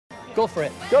Go for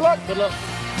it. Good luck. Good luck.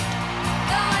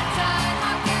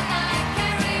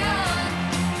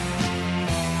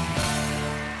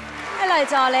 Hello,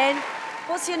 darling.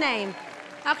 What's your name?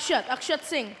 Akshat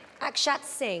Singh. Akshat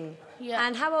Singh. Yeah.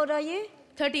 And how old are you?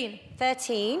 13.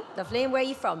 13. Lovely. And where are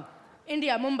you from?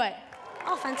 India, Mumbai.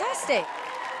 Oh, fantastic.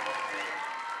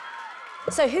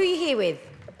 So who are you here with?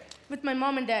 With my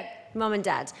mom and dad. Mum and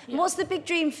dad. Yeah. And what's the big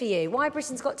dream for you? Why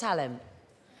Britain's Got Talent?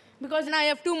 Because I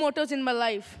have two mottos in my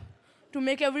life. To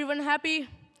make everyone happy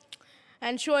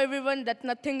and show everyone that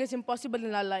nothing is impossible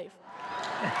in our life.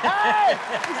 Hey!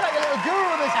 He's like a little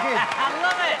guru, this kid. I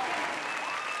love it.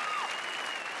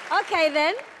 OK,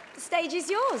 then. The stage is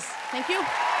yours. Thank you.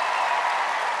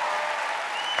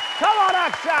 Come on,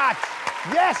 Akshat.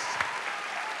 Yes.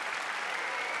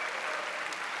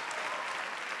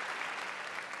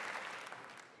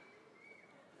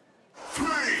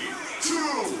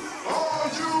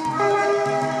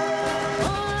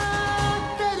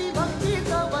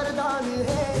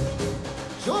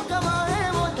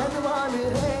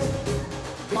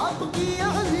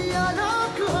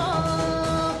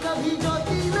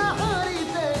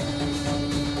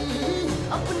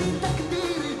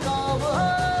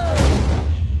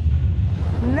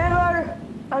 Never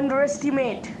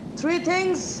underestimate 3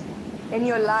 things in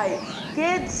your life.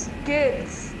 Kids,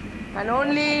 kids, and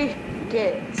only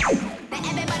kids.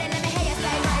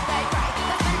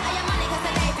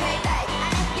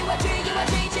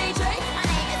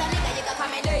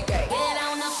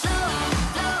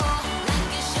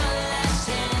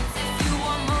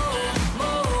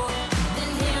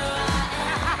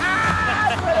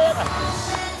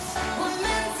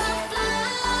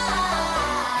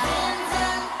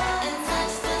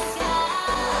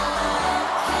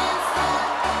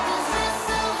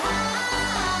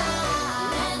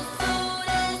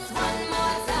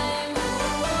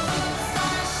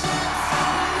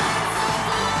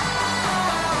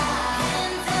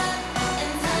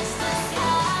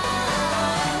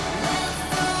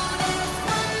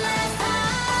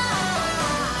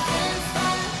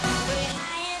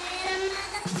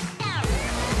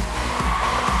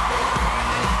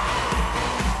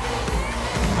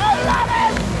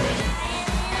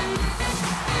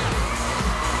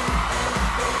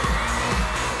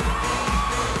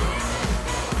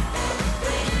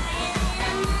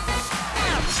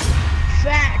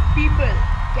 Fat people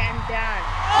can dance.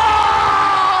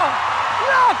 Oh!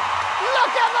 Look!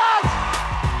 Look at that!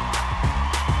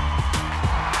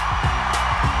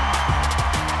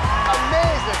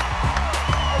 Amazing!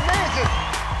 Amazing!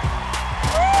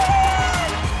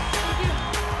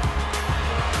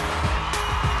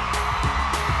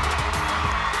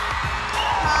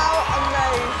 How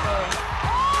amazing.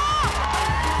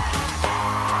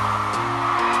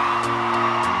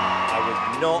 I was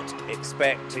not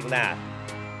expecting that.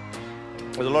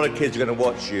 There's a lot of kids who are going to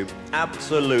watch you,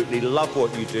 absolutely love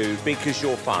what you do because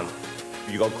you're fun.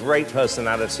 You've got great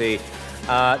personality.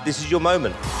 This is your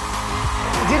moment.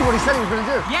 He did what he said he was going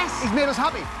to do. Yes. He's made us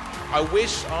happy. I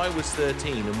wish I was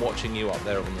 13 and watching you up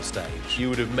there on the stage. You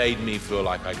would have made me feel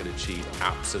like I could achieve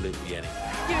absolutely anything.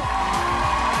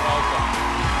 Well done.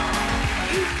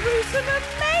 You threw some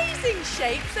amazing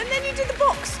shapes and then you did the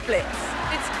box splits.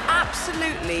 It's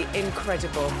absolutely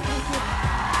incredible.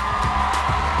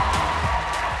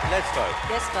 Let's vote.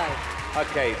 Yes, vote.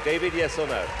 Okay, David, yes or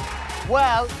no?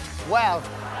 Well.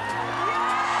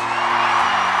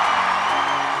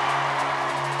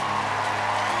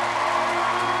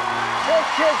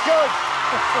 Good.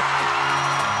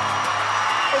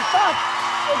 In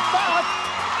fact,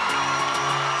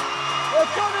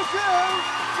 we're gonna do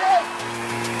this.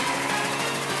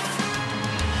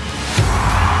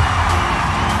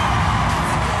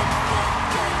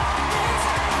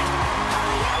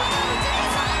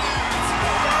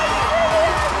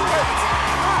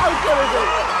 How good is it?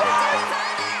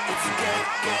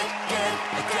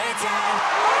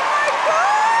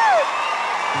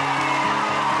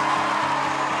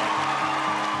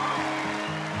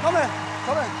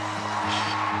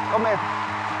 Come here.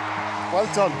 Well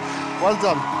done.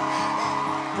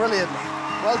 Brilliant.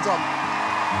 Well done.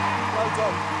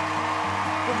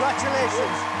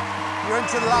 Congratulations. You're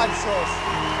into the live shows.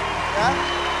 Yeah?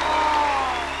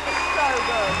 It's so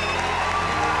good.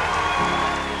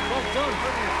 Well done.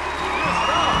 Brilliant. You're a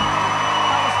star.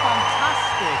 That was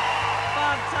fantastic.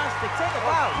 Fantastic. Take a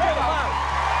bow. Take a bow.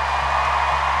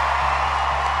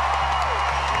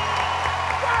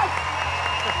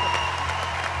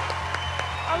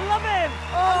 I love him!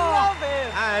 I love him!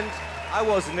 And I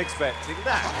wasn't expecting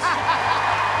that.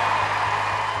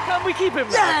 Can we keep him?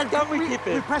 Yeah, Can we keep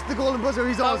him? We pressed the golden buzzer,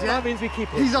 he's ours, yeah? That means we keep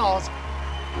him. He's ours.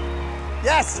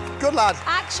 Yes, good lad.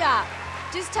 Akshat,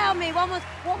 just tell me,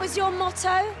 what was your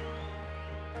motto?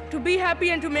 To be happy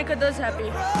and to make others happy.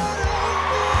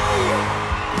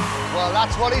 Well,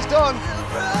 that's what he's done.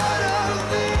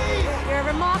 You're a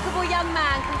remarkable young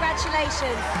man.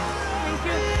 Congratulations. Thank you.